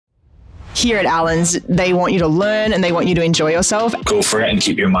here at Allens, they want you to learn and they want you to enjoy yourself. Go for it and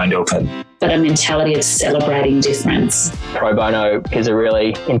keep your mind open. But a mentality of celebrating difference. Pro bono is a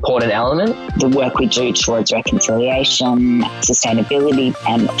really important element. The work we do towards reconciliation, sustainability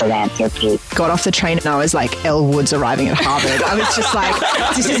and philanthropy. Got off the train and I was like Elle Woods arriving at Harvard. I was just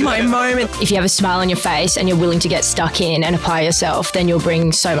like, this is my moment. If you have a smile on your face and you're willing to get stuck in and apply yourself, then you'll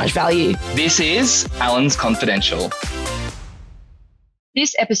bring so much value. This is Allens Confidential.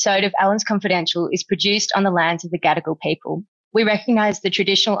 This episode of Allens Confidential is produced on the lands of the Gadigal people. We recognise the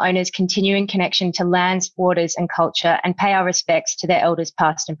traditional owners' continuing connection to lands, waters and culture and pay our respects to their elders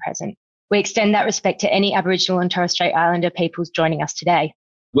past and present. We extend that respect to any Aboriginal and Torres Strait Islander peoples joining us today.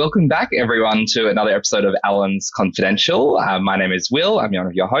 Welcome back, everyone, to another episode of Allens Confidential. My name is Will. I'm one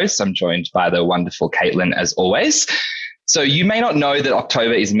of your hosts. I'm joined by the wonderful Caitlin, as always. So you may not know that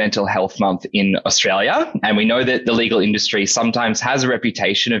October is Mental Health Month in Australia, and we know that the legal industry sometimes has a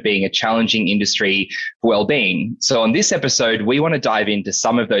reputation of being a challenging industry for well-being. So on this episode, we want to dive into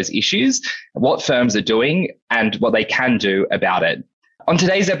some of those issues, what firms are doing and what they can do about it. On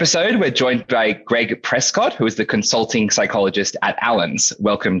today's episode, we're joined by Greg Prescott, who is the consulting psychologist at Allens.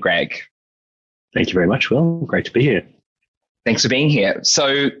 Welcome, Greg. Thank you very much, Will. Great to be here. Thanks for being here.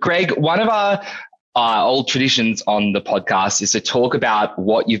 So, Greg, one of our old traditions on the podcast is to talk about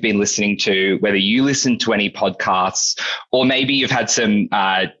what you've been listening to, whether you listen to any podcasts or maybe you've had some,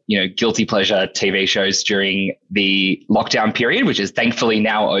 guilty pleasure TV shows during the lockdown period, which is thankfully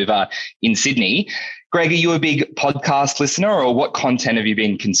now over in Sydney. Greg, are you a big podcast listener, or what content have you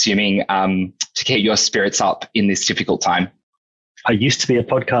been consuming to keep your spirits up in this difficult time? I used to be a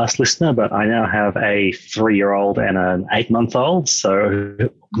podcast listener, but I now have a 3-year-old and an 8-month-old. So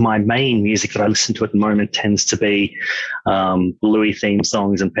my main music that I listen to at the moment tends to be Bluey theme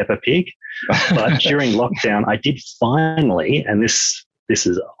songs and Peppa Pig. But during lockdown, I did finally, and this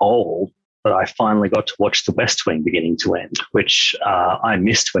is old, but I finally got to watch The West Wing beginning to end, which I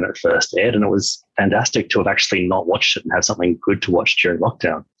missed when it first aired. And it was fantastic to have actually not watched it and have something good to watch during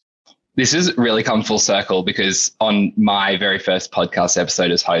lockdown. This has really come full circle because on my very first podcast episode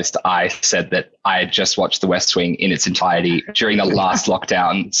as host, I said that I had just watched The West Wing in its entirety during the last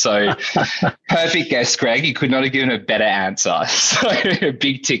lockdown. So perfect guess, Greg. You could not have given a better answer. So a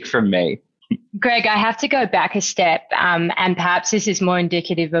big tick from me. Greg, I have to go back a step, and perhaps this is more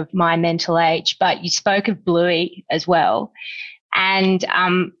indicative of my mental age, but you spoke of Bluey as well. And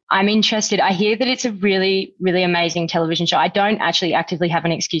I'm interested. I hear that it's a really, really amazing television show. I don't actually actively have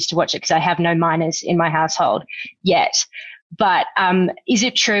an excuse to watch it because I have no minors in my household yet. But is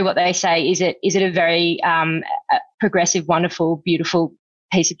it true what they say? Is it a very progressive, wonderful, beautiful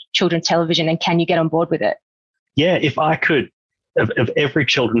piece of children's television? And can you get on board with it? Yeah, if I could, of every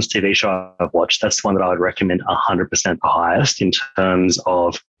children's TV show I've watched, that's the one that I would recommend 100% the highest in terms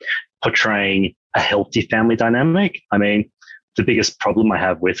of portraying a healthy family dynamic. I mean, the biggest problem I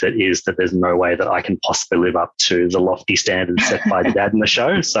have with it is that there's no way that I can possibly live up to the lofty standards set by the dad in the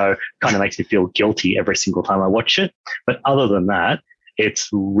show. So it kind of makes me feel guilty every single time I watch it. But other than that, it's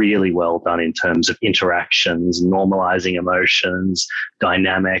really well done in terms of interactions, normalizing emotions,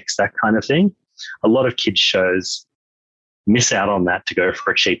 dynamics, that kind of thing. A lot of kids' shows miss out on that to go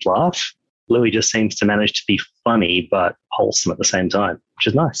for a cheap laugh. Bluey just seems to manage to be funny but wholesome at the same time, which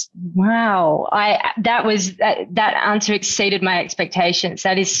is nice. Wow, that answer exceeded my expectations.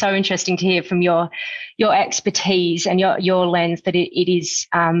 That is so interesting to hear from your expertise and your lens that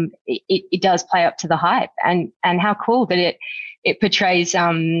it does play up to the hype, and how cool that it portrays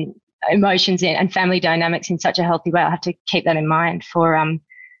emotions and family dynamics in such a healthy way. I have to keep that in mind for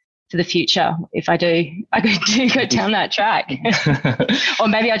the future if I do go down that track. Or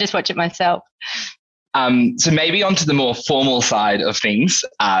maybe I'll just watch it myself. So maybe onto the more formal side of things.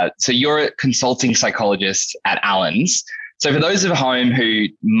 So you're a consulting psychologist at Allens. So for those at home who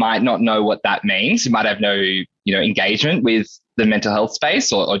might not know what that means, who might have no engagement with the mental health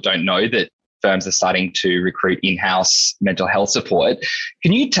space or don't know that firms are starting to recruit in-house mental health support,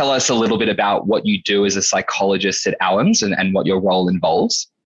 can you tell us a little bit about what you do as a psychologist at Allens and what your role involves?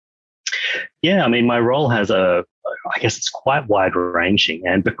 Yeah, I mean, my role has I guess it's quite wide ranging.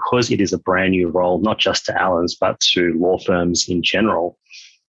 And because it is a brand new role, not just to Allens, but to law firms in general,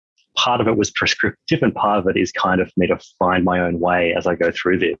 part of it was prescriptive and part of it is kind of me to find my own way as I go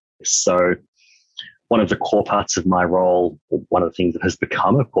through this. So one of the core parts of my role, one of the things that has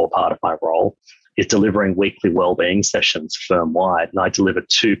become a core part of my role, is delivering weekly wellbeing sessions firm-wide. And I deliver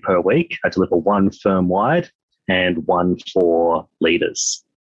 2 per week. I deliver 1 firm-wide and 1 for leaders.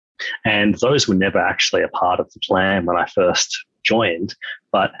 And those were never actually a part of the plan when I first joined.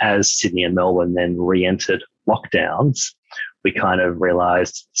 But as Sydney and Melbourne then re-entered lockdowns, we kind of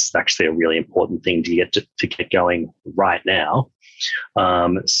realized this is actually a really important thing to get going right now.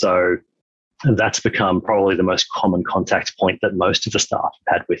 So that's become probably the most common contact point that most of the staff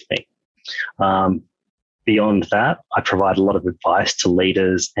have had with me. Beyond that, I provide a lot of advice to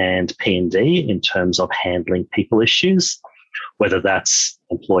leaders and P&D in terms of handling people issues, whether that's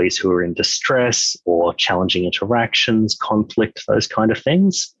employees who are in distress or challenging interactions, conflict, those kind of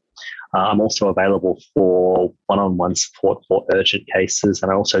things. I'm also available for one-on-one support for urgent cases,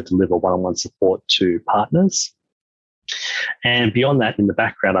 and I also deliver one-on-one support to partners. And beyond that, in the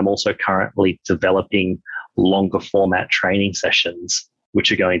background, I'm also currently developing longer format training sessions,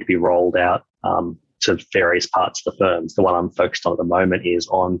 which are going to be rolled out to various parts of the firms. The one I'm focused on at the moment is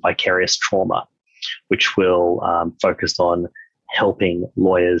on vicarious trauma, which will focus on helping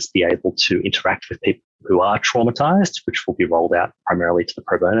lawyers be able to interact with people who are traumatized, which will be rolled out primarily to the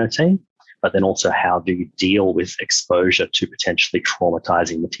pro bono team. But then also, how do you deal with exposure to potentially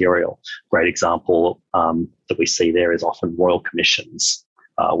traumatizing material? Great example that we see there is often royal commissions,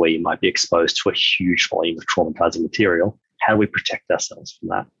 where you might be exposed to a huge volume of traumatizing material. How do we protect ourselves from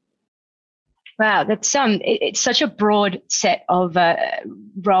that? Wow, that's it's such a broad set of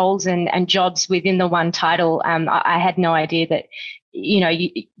roles and jobs within the one title. I had no idea that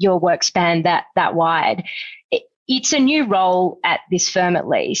your work spanned that wide. It's a new role at this firm, at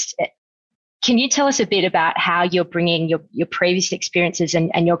least. Can you tell us a bit about how you're bringing your previous experiences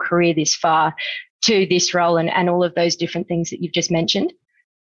and your career this far to this role and all of those different things that you've just mentioned?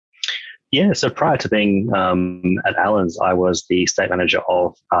 Yeah, so prior to being at Allens, I was the state manager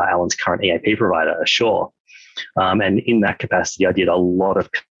of Allens' current EAP provider, Assure. And in that capacity, I did a lot of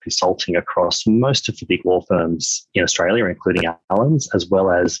consulting across most of the big law firms in Australia, including Allens, as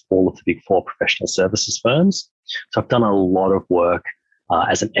well as all of the big four professional services firms. So I've done a lot of work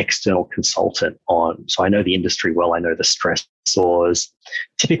as an external consultant so I know the industry well, I know the stressors.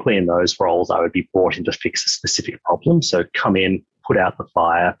 Typically in those roles, I would be brought in to fix a specific problem. So come in, put out the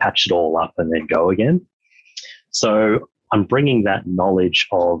fire, patch it all up, and then go again. So I'm bringing that knowledge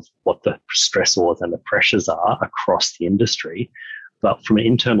of what the stressors and the pressures are across the industry. But from an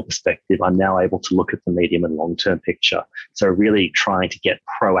internal perspective, I'm now able to look at the medium and long-term picture. So really trying to get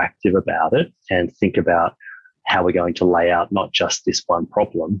proactive about it and think about how we're going to lay out not just this one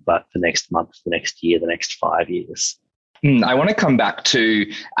problem, but the next month, the next year, the next 5 years. I want to come back to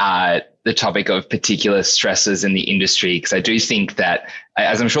the topic of particular stresses in the industry, because I do think that,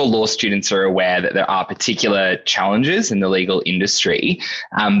 as I'm sure law students are aware, that there are particular challenges in the legal industry.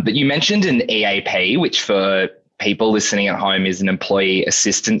 But you mentioned an EAP, which for people listening at home is an employee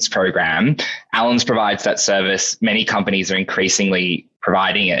assistance program. Allens provides that service. Many companies are increasingly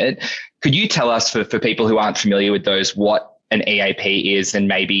providing it. Could you tell us, for people who aren't familiar with those, what an EAP is, and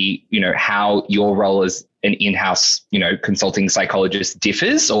maybe, how your role as an in-house, consulting psychologist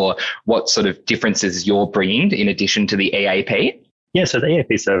differs, or what sort of differences you're bringing in addition to the EAP? Yeah, so the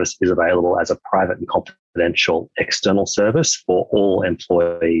EAP service is available as a private and confidential external service for all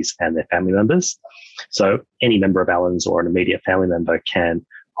employees and their family members. So any member of Allens or an immediate family member can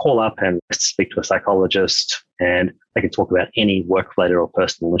call up and speak to a psychologist, and they can talk about any work-related or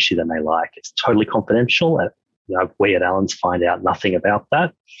personal issue they may like. It's totally confidential. We at Allens find out nothing about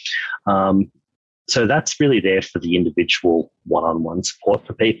that. So that's really there for the individual one-on-one support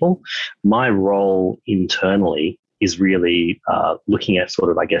for people. My role internally is really looking at sort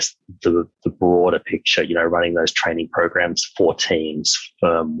of, I guess, the broader picture, running those training programs for teams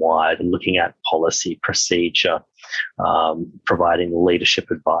firm-wide and looking at policy, procedure, providing leadership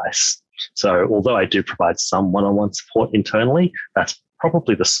advice. So although I do provide some one-on-one support internally, that's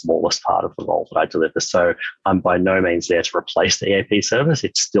probably the smallest part of the role that I deliver. So I'm by no means there to replace the EAP service.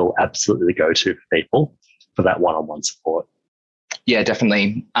 It's still absolutely the go-to for people for that one-on-one support. Yeah,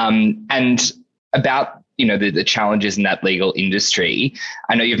 definitely. And about the challenges in that legal industry,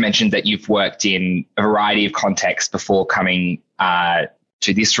 I know you've mentioned that you've worked in a variety of contexts before coming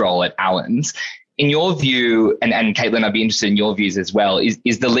to this role at Allens. In your view, and Caitlin, I'd be interested in your views as well,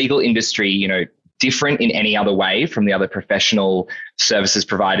 is the legal industry, different in any other way from the other professional services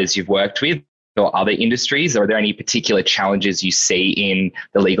providers you've worked with or other industries? Or are there any particular challenges you see in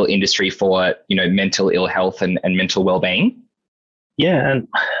the legal industry for, mental ill health and mental well-being? Yeah, and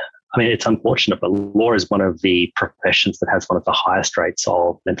I mean, it's unfortunate, but law is one of the professions that has one of the highest rates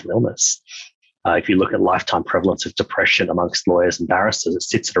of mental illness. If you look at lifetime prevalence of depression amongst lawyers and barristers, it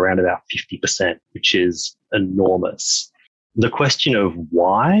sits at around about 50%, which is enormous. The question of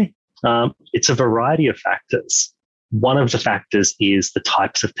why, it's a variety of factors. One of the factors is the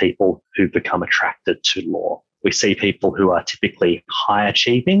types of people who become attracted to law. We see people who are typically high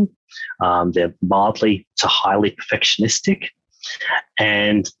achieving, They're mildly to highly perfectionistic,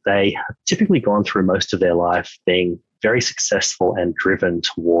 and they have typically gone through most of their life being very successful and driven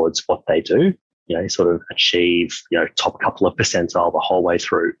towards what they do, sort of achieve, top couple of percentile the whole way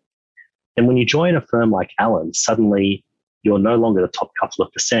through. And when you join a firm like Allen, suddenly you're no longer the top couple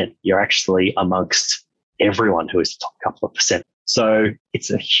of percent. You're actually amongst everyone who is the top couple of percent. So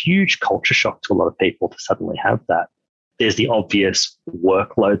it's a huge culture shock to a lot of people to suddenly have that. There's the obvious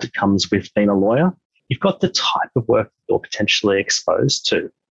workload that comes with being a lawyer. You've got the type of work that you're potentially exposed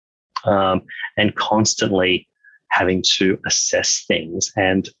to, and constantly having to assess things.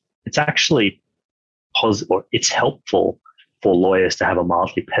 And it's actually it's helpful for lawyers to have a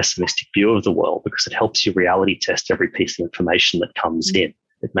mildly pessimistic view of the world, because it helps you reality test every piece of information that comes in.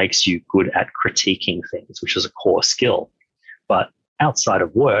 It makes you good at critiquing things, which is a core skill. But outside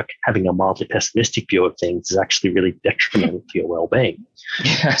of work, having a mildly pessimistic view of things is actually really detrimental to your well-being.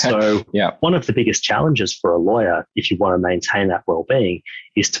 So one of the biggest challenges for a lawyer, if you want to maintain that well-being,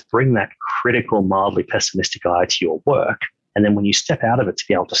 is to bring that critical, mildly pessimistic eye to your work. And then when you step out of it, to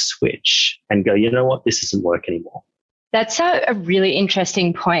be able to switch and go, you know what, this isn't work anymore. That's a really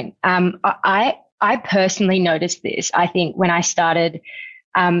interesting point. I personally noticed this, I think, when I started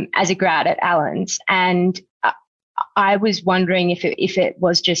as a grad at Allen's, and I was wondering if it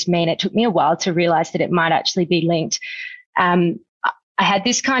was just me, and it took me a while to realize that it might actually be linked. I had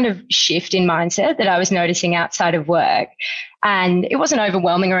this kind of shift in mindset that I was noticing outside of work, and it wasn't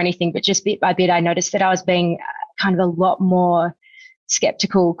overwhelming or anything, but just bit by bit, I noticed that I was being kind of a lot more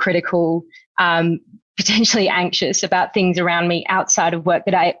skeptical, critical, potentially anxious about things around me outside of work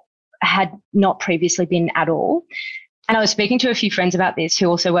that I had not previously been at all. And I was speaking to a few friends about this who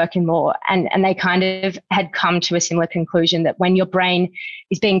also work in law, and they kind of had come to a similar conclusion that when your brain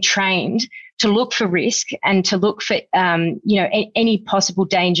is being trained to look for risk and to look for, any possible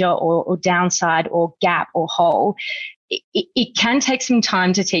danger or downside or gap or hole, it can take some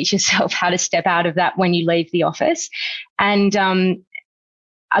time to teach yourself how to step out of that when you leave the office. And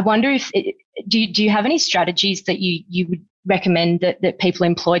I wonder if, do you have any strategies that you would recommend that people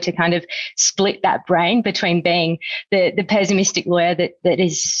employ to kind of split that brain between being the pessimistic lawyer that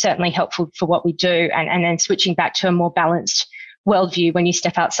is certainly helpful for what we do, and then switching back to a more balanced worldview when you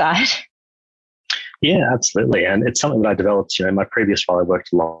step outside? Yeah, absolutely. And it's something that I developed, in my previous role. I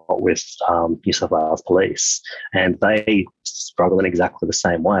worked a lot with New South Wales Police, and they struggle in exactly the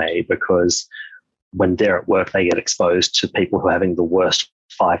same way, because when they're at work, they get exposed to people who are having the worst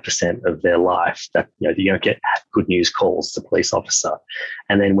 5% of their life. That you don't get good news calls as a police officer.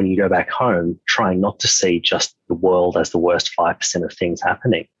 And then when you go back home, trying not to see just the world as the worst 5% of things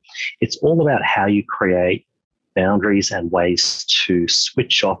happening. It's all about how you create boundaries and ways to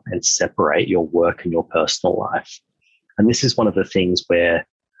switch off and separate your work and your personal life. And this is one of the things where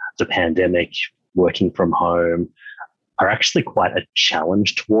the pandemic, working from home, are actually quite a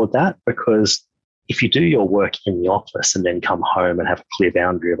challenge toward that, because if you do your work in the office and then come home and have a clear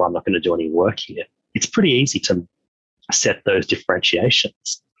boundary of I'm not going to do any work here, it's pretty easy to set those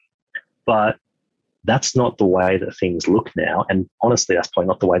differentiations. But that's not the way that things look now. And honestly, that's probably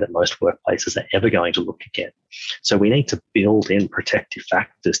not the way that most workplaces are ever going to look again. So we need to build in protective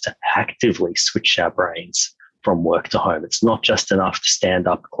factors to actively switch our brains from work to home. It's not just enough to stand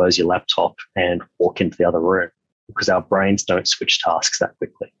up, close your laptop and walk into the other room, because our brains don't switch tasks that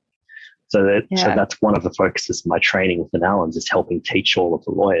quickly. So that's one of the focuses of my training with Allen's, is helping teach all of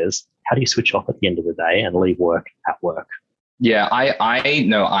the lawyers, how do you switch off at the end of the day and leave work at work? Yeah, I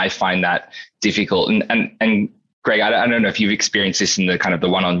know I find that difficult. And Greg, I don't know if you've experienced this in the kind of the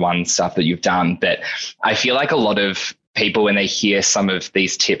one-on-one stuff that you've done, but I feel like a lot of people, when they hear some of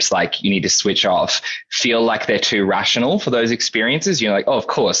these tips, like you need to switch off, feel like they're too rational for those experiences. Like, oh, of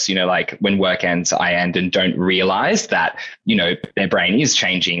course, like when work ends, I end, and don't realize that, their brain is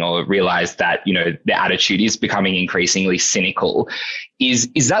changing, or realize that, their attitude is becoming increasingly cynical. Is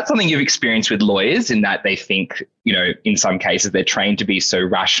that something you've experienced with lawyers, in that they think, in some cases they're trained to be so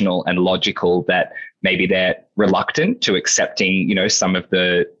rational and logical that maybe they're reluctant to accepting, some of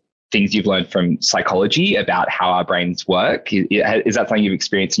the things you've learned from psychology about how our brains work? Is that something you've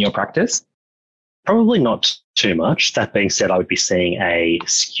experienced in your practice? Probably not too much. That being said, I would be seeing a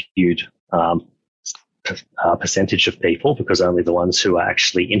skewed percentage of people, because only the ones who are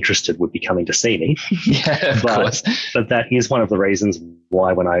actually interested would be coming to see me. Yeah, of course. But that is one of the reasons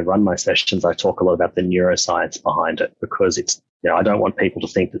why when I run my sessions, I talk a lot about the neuroscience behind it, because it's, I don't want people to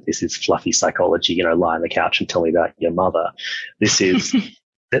think that this is fluffy psychology, lie on the couch and tell me about your mother. This is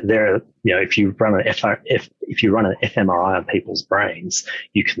There, if you run an fMRI on people's brains,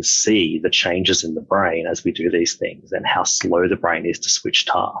 you can see the changes in the brain as we do these things and how slow the brain is to switch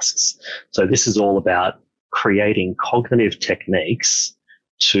tasks. So this is all about creating cognitive techniques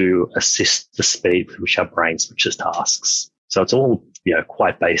to assist the speed with which our brain switches tasks. So it's all,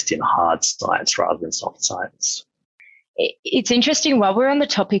 quite based in hard science rather than soft science. It's interesting, while we're on the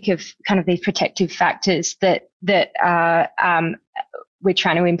topic of kind of these protective factors that we're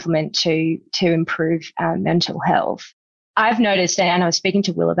trying to implement to improve mental health. I've noticed, and I was speaking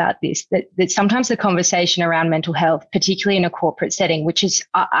to Will about this, that sometimes the conversation around mental health, particularly in a corporate setting, which is,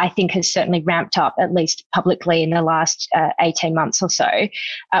 I think, has certainly ramped up, at least publicly, in the last 18 months or so,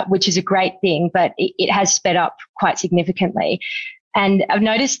 which is a great thing, but it has sped up quite significantly. And I've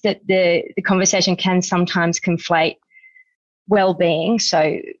noticed that the conversation can sometimes conflate well-being,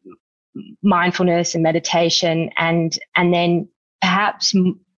 so mindfulness and meditation, and then perhaps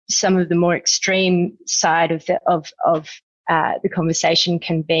some of the more extreme side of the conversation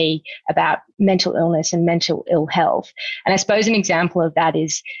can be about mental illness and mental ill health. And I suppose an example of that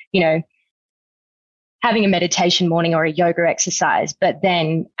is, having a meditation morning or a yoga exercise, but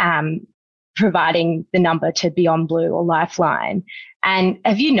then providing the number to Beyond Blue or Lifeline. And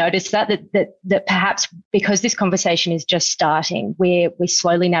have you noticed that perhaps because this conversation is just starting, we're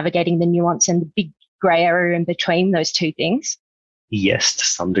slowly navigating the nuance and the big grey area in between those two things? Yes, to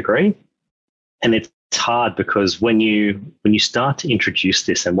some degree. And it's hard because when you start to introduce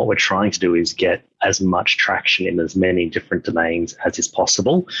this, and what we're trying to do is get as much traction in as many different domains as is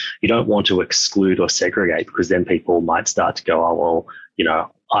possible, you don't want to exclude or segregate, because then people might start to go, oh,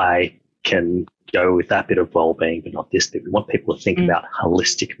 well, I can go with that bit of well-being, but not this bit. We want people to think about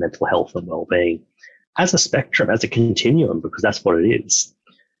holistic mental health and well-being as a spectrum, as a continuum, because that's what it is.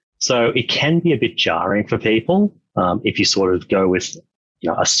 So it can be a bit jarring for people if you sort of go with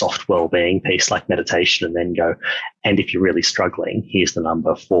a soft well-being piece like meditation, and then go, and if you're really struggling, here's the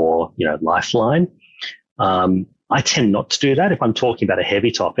number for Lifeline. I tend not to do that. If I'm talking about a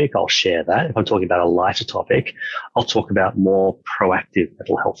heavy topic, I'll share that. If I'm talking about a lighter topic, I'll talk about more proactive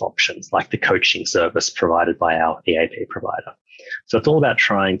mental health options, like the coaching service provided by our EAP provider. So it's all about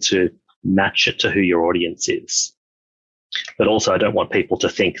trying to match it to who your audience is. But also, I don't want people to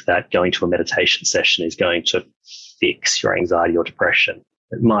think that going to a meditation session is going to fix your anxiety or depression.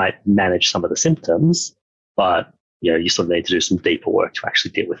 It might manage some of the symptoms, but you sort of need to do some deeper work to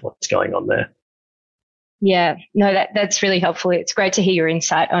actually deal with what's going on there. Yeah, no, that's really helpful. It's great to hear your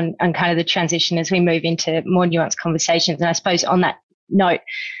insight on kind of the transition as we move into more nuanced conversations. And I suppose on that note,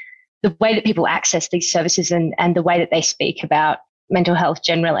 the way that people access these services and the way that they speak about mental health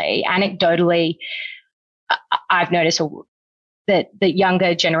generally, anecdotally, I've noticed that the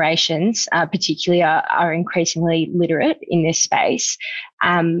younger generations particularly are increasingly literate in this space.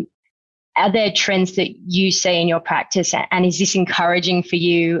 Are there trends that you see in your practice, and is this encouraging for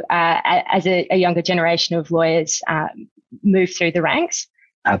you as a younger generation of lawyers move through the ranks?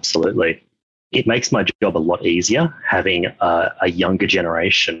 Absolutely. It makes my job a lot easier having a younger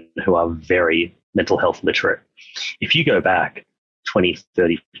generation who are very mental health literate. If you go back 20,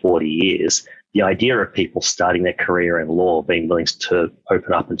 30, 40 years, the idea of people starting their career in law being willing to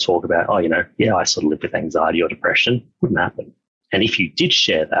open up and talk about, I sort of live with anxiety or depression, wouldn't happen. And if you did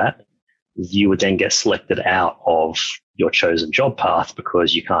share that, you would then get selected out of your chosen job path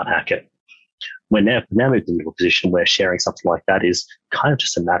because you can't hack it. We're now moved into a position where sharing something like that is kind of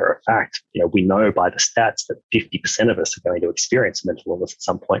just a matter of fact. We know by the stats that 50% of us are going to experience mental illness at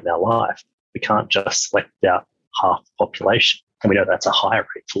some point in our life. We can't just select out half the population. And we know that's a higher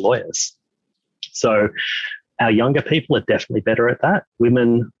rate for lawyers. So our younger people are definitely better at that.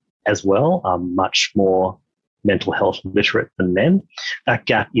 Women as well are much more mental health literate than men. That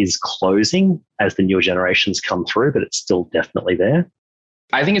gap is closing as the newer generations come through, but it's still definitely there.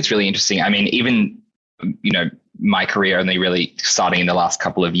 I think it's really interesting. I mean, even, my career only really starting in the last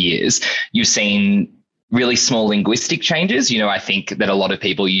couple of years, you've seen really small linguistic changes. I think that a lot of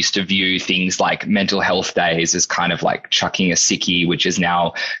people used to view things like mental health days as kind of like chucking a sickie, which is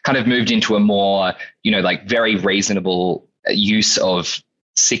now kind of moved into a more, very reasonable use of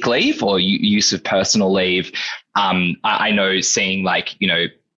sick leave or use of personal leave. I know seeing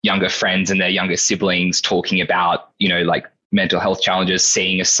younger friends and their younger siblings talking about, mental health challenges,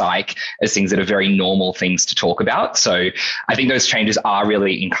 seeing a psych as things that are very normal things to talk about. So I think those changes are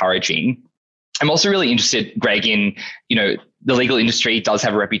really encouraging. I'm also really interested, Greg, in, the legal industry does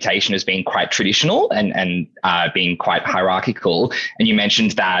have a reputation as being quite traditional and being quite hierarchical. And you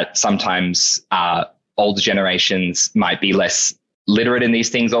mentioned that sometimes older generations might be less literate in these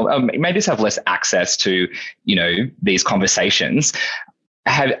things, or maybe just have less access to, these conversations.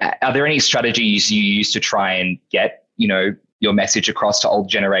 are there any strategies you use to try and get, your message across to old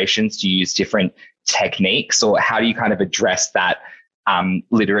generations? Do you use different techniques, or how do you kind of address that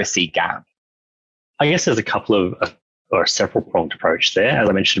literacy gap? I guess there's a couple of or a several pronged approach there. As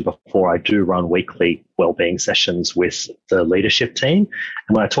I mentioned before, I do run weekly wellbeing sessions with the leadership team.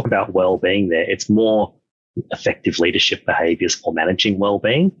 And when I talk about wellbeing there, it's more effective leadership behaviors for managing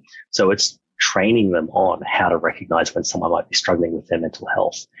wellbeing. So it's training them on how to recognize when someone might be struggling with their mental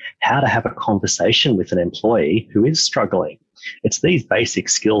health, how to have a conversation with an employee who is struggling. It's these basic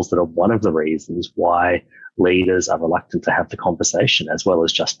skills that are one of the reasons why leaders are reluctant to have the conversation, as well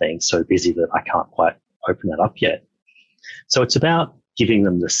as just being so busy that I can't quite open that up yet. So it's about giving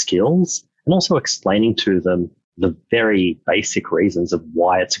them the skills and also explaining to them the very basic reasons of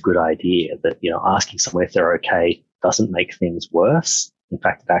why it's a good idea, that, asking someone if they're okay doesn't make things worse. In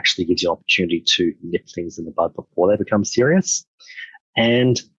fact, it actually gives you an opportunity to nip things in the bud before they become serious.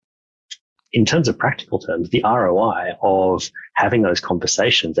 And in terms of practical terms, the ROI of having those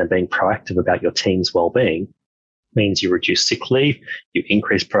conversations and being proactive about your team's well-being means you reduce sick leave, you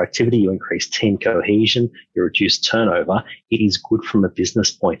increase productivity, you increase team cohesion, you reduce turnover. It is good from a business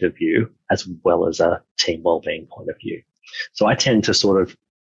point of view as well as a team well-being point of view. So I tend to sort of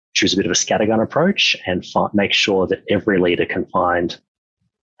choose a bit of a scattergun approach and make sure that every leader can find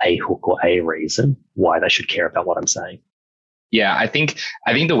a hook or a reason why they should care about what I'm saying. Yeah, I think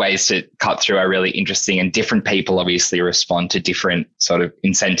the ways to cut through are really interesting, and different people obviously respond to different sort of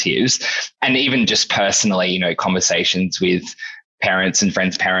incentives. And even just personally, conversations with parents and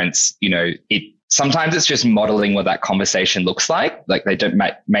friends' parents, sometimes it's just modeling what that conversation looks like. Like they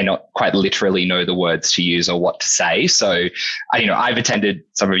may not quite literally know the words to use or what to say. So, I've attended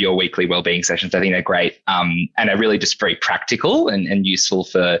some of your weekly wellbeing sessions. I think they're great, and are really just very practical and useful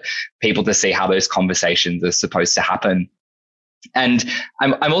for people to see how those conversations are supposed to happen. And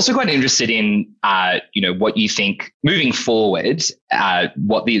I'm also quite interested in, what you think moving forward,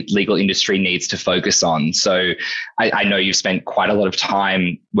 what the legal industry needs to focus on. So I know you've spent quite a lot of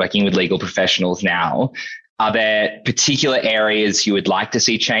time working with legal professionals now. Are there particular areas you would like to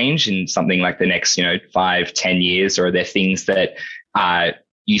see change in something like the next, 5-10 years? Or are there things that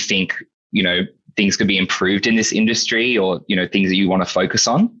you think, things could be improved in this industry, or, things that you want to focus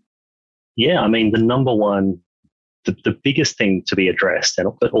on? Yeah, I mean, the number one, the biggest thing to be addressed,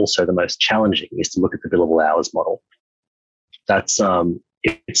 but also the most challenging, is to look at the billable hours model. That's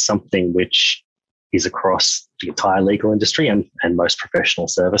it's something which is across the entire legal industry and most professional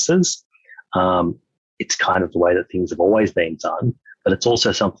services. It's kind of the way that things have always been done, but it's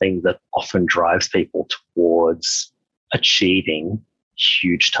also something that often drives people towards achieving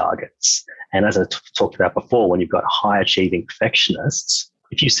huge targets. And as I talked about before, when you've got high achieving perfectionists,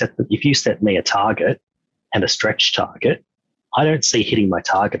 if you set me a target and a stretch target, I don't see hitting my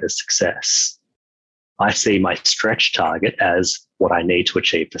target as success. I see my stretch target as what I need to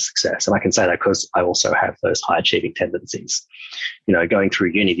achieve for success. And I can say that because I also have those high achieving tendencies. Going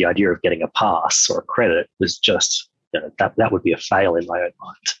through uni, the idea of getting a pass or a credit was just, that would be a fail in my own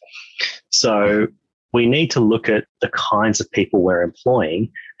mind. So we need to look at the kinds of people we're employing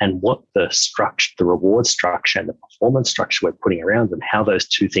and what the reward structure and the performance structure we're putting around them, how those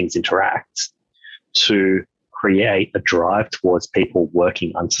two things interact to create a drive towards people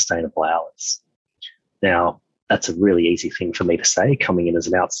working unsustainable hours. Now, that's a really easy thing for me to say, coming in as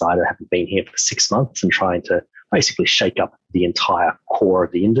an outsider, having been here for 6 months and trying to basically shake up the entire core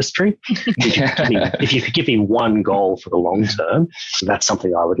of the industry. If you could give me one goal for the long term, that's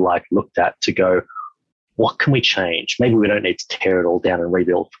something I would like looked at to go, what can we change? Maybe we don't need to tear it all down and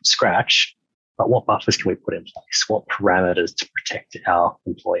rebuild from scratch, but what buffers can we put in place? What parameters to protect our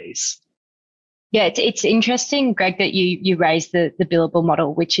employees? Yeah, it's interesting, Greg, that you raised the billable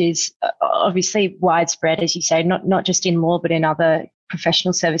model, which is obviously widespread, as you say, not just in law, but in other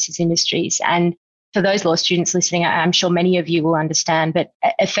professional services industries. And for those law students listening, I'm sure many of you will understand, but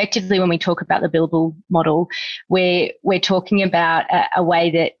effectively when we talk about the billable model, we're talking about a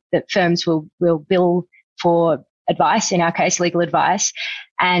way that firms will bill for advice, in our case, legal advice.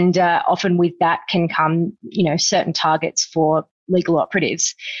 And often with that can come, certain targets for legal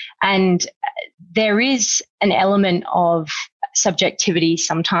operatives. And there is an element of subjectivity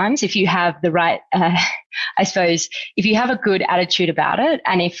sometimes if you have the right, if you have a good attitude about it,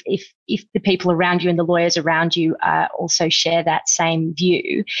 and if the people around you and the lawyers around you also share that same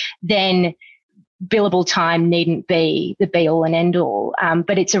view, then billable time needn't be the be all and end all.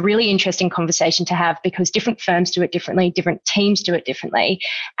 But it's a really interesting conversation to have because different firms do it differently, different teams do it differently.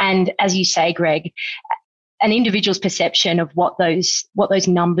 And as you say, Greg, an individual's perception of what those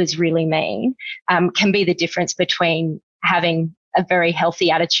numbers really mean can be the difference between having a very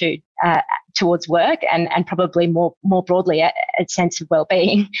healthy attitude towards work and probably more broadly a sense of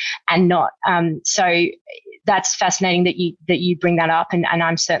well-being and not. So that's fascinating that you bring that up, and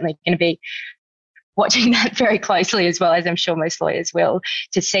I'm certainly going to be watching that very closely, as well as I'm sure most lawyers will,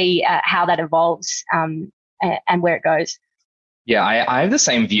 to see how that evolves and where it goes. Yeah, I have the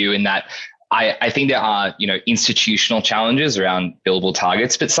same view in that I think there are, institutional challenges around billable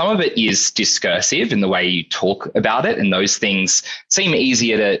targets, but some of it is discursive in the way you talk about it. And those things seem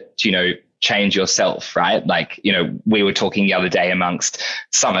easier to change yourself, right? Like, we were talking the other day amongst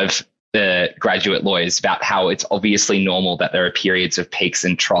some of the graduate lawyers about how it's obviously normal that there are periods of peaks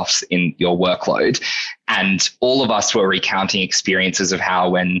and troughs in your workload. And all of us were recounting experiences of how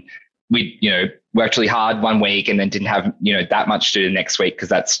when we, worked really hard one week and then didn't have, that much to do the next week, because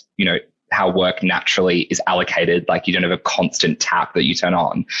that's, how work naturally is allocated. Like, you don't have a constant tap that you turn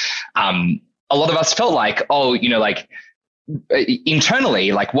on. A lot of us felt like,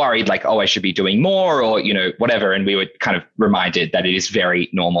 internally, like worried, like, I should be doing more or, whatever. And we were kind of reminded that it is very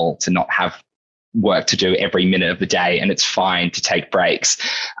normal to not have work to do every minute of the day, and it's fine to take breaks.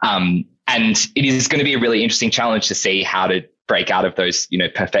 And it is going to be a really interesting challenge to see how to break out of those,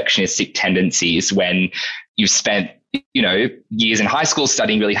 perfectionistic tendencies when you've spent years in high school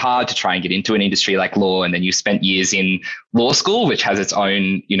studying really hard to try and get into an industry like law. And then you spent years in law school, which has its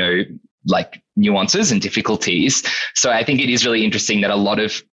own, like nuances and difficulties. So I think it is really interesting that a lot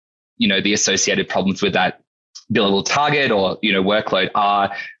of, the associated problems with that billable target or, workload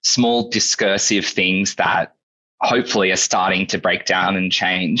are small discursive things that hopefully are starting to break down and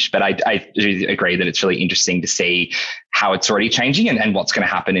change. But I do agree that it's really interesting to see how it's already changing and what's going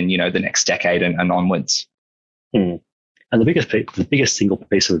to happen in, the next decade and onwards. And the biggest single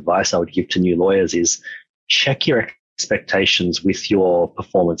piece of advice I would give to new lawyers is check your expectations with your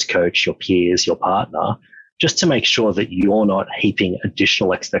performance coach, your peers, your partner, just to make sure that you're not heaping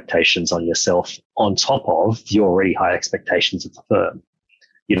additional expectations on yourself on top of the already high expectations of the firm.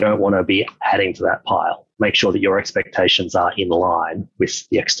 You don't want to be adding to that pile. Make sure that your expectations are in line with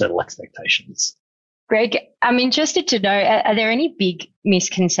the external expectations. Greg, I'm interested to know, are there any big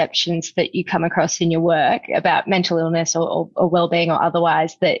misconceptions that you come across in your work about mental illness or well-being or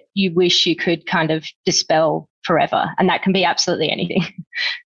otherwise that you wish you could kind of dispel forever? And that can be absolutely anything.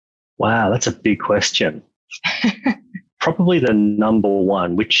 Wow, that's a big question. Probably the number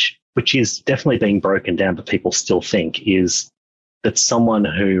one, which is definitely being broken down, but people still think, is that someone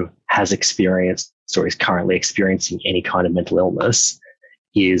who has experienced or is currently experiencing any kind of mental illness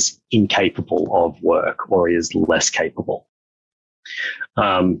is incapable of work or is less capable.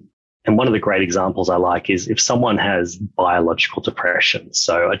 And one of the great examples I like is if someone has biological depression,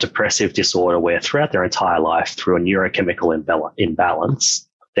 so a depressive disorder where throughout their entire life, through a neurochemical imbalance,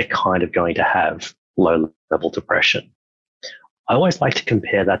 they're kind of going to have low-level depression. I always like to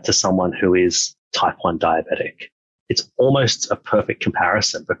compare that to someone who is type 1 diabetic. It's almost a perfect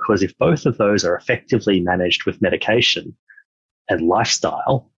comparison, because if both of those are effectively managed with medication and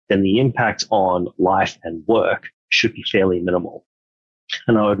lifestyle, then the impact on life and work should be fairly minimal.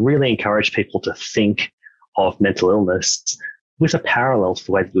 And I would really encourage people to think of mental illness with a parallel to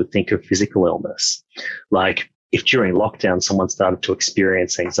the way that you would think of physical illness. Like if during lockdown someone started to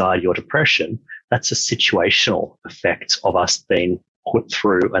experience anxiety or depression, that's a situational effect of us being put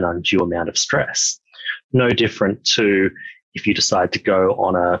through an undue amount of stress. No different to if you decide to go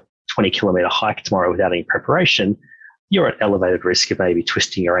on a 20-kilometer hike tomorrow without any preparation, you're at elevated risk of maybe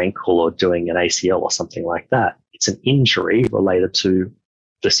twisting your ankle or doing an ACL or something like that. It's an injury related to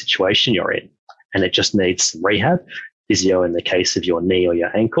the situation you're in, and it just needs some rehab, physio in the case of your knee or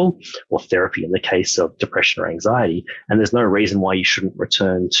your ankle, or therapy in the case of depression or anxiety. And there's no reason why you shouldn't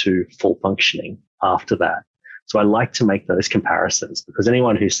return to full functioning after that. So I like to make those comparisons, because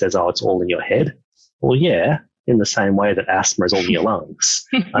anyone who says, oh, it's all in your head, well, yeah, in the same way that asthma is all in your lungs.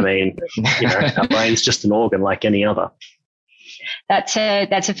 I mean, our brain's just an organ like any other. That's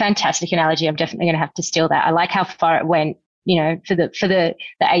a fantastic analogy. I'm definitely going to have to steal that. I like how far it went, for the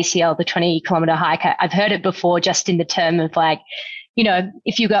ACL, the 20-kilometer hike. I've heard it before, just in the term of like,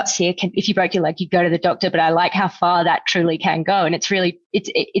 if you got sick, if you broke your leg, you go to the doctor. But I like how far that truly can go. And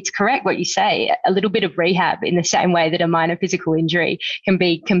it's correct what you say. A little bit of rehab, in the same way that a minor physical injury can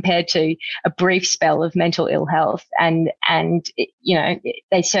be compared to a brief spell of mental ill health. And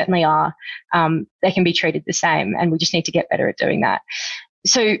they certainly are. They can be treated the same, and we just need to get better at doing that.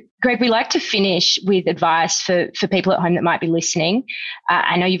 So, Greg, we like to finish with advice for people at home that might be listening.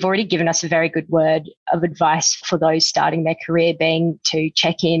 I know you've already given us a very good word of advice for those starting their career, being to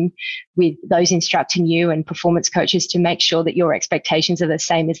check in with those instructing you and performance coaches to make sure that your expectations are the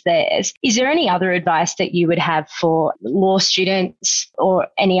same as theirs. Is there any other advice that you would have for law students or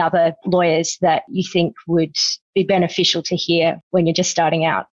any other lawyers that you think would be beneficial to hear when you're just starting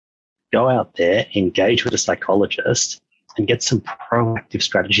out? Go out there, engage with a psychologist, and get some proactive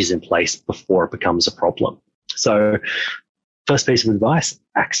strategies in place before it becomes a problem. So, first piece of advice,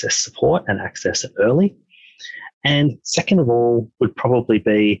 access support and access it early. And second of all would probably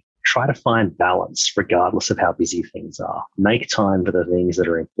be try to find balance regardless of how busy things are. Make time for the things that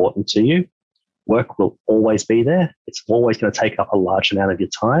are important to you. Work will always be there. It's always going to take up a large amount of your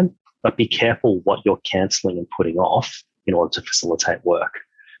time, but be careful what you're cancelling and putting off in order to facilitate work.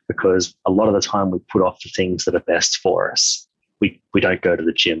 Because a lot of the time we put off the things that are best for us. We don't go to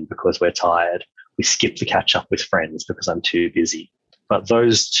the gym because we're tired. We skip the catch up with friends because I'm too busy. But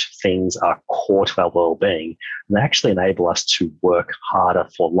those things are core to our well-being, and they actually enable us to work harder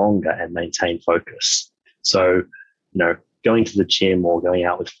for longer and maintain focus. So, going to the gym or going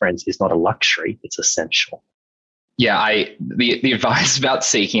out with friends is not a luxury, it's essential. Yeah, the advice about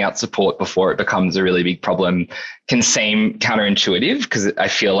seeking out support before it becomes a really big problem can seem counterintuitive, because I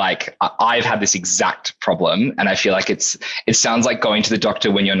feel like I've had this exact problem, and I feel like it sounds like going to the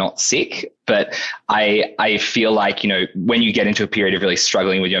doctor when you're not sick. But I feel like, when you get into a period of really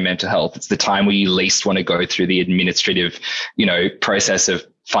struggling with your mental health, it's the time where you least want to go through the administrative, process of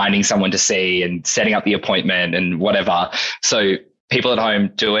finding someone to see and setting up the appointment and whatever. So people at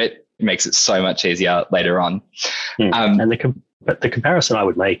home, do it. It makes it so much easier later on. And the comparison I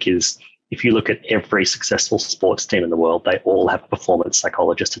would make is, if you look at every successful sports team in the world, they all have a performance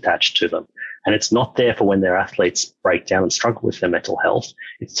psychologist attached to them. And it's not there for when their athletes break down and struggle with their mental health.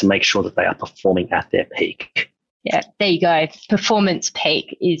 It's to make sure that they are performing at their peak. Yeah, there you go. Performance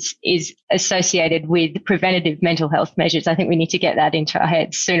peak is associated with preventative mental health measures. I think we need to get that into our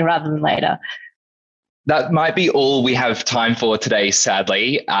heads sooner rather than later. That might be all we have time for today,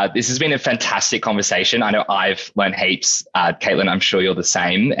 sadly. This has been a fantastic conversation. I know I've learned heaps. Caitlin, I'm sure you're the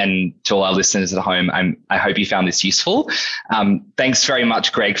same. And to all our listeners at home, I hope you found this useful. Thanks very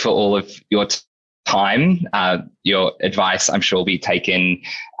much, Greg, for all of your time. Your advice, I'm sure, will be taken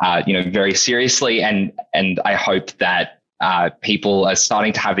very seriously. And I hope that people are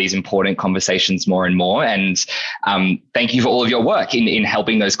starting to have these important conversations more and more. And thank you for all of your work in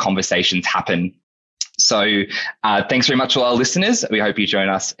helping those conversations happen. So thanks very much to our listeners. We hope you join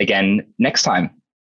us again next time.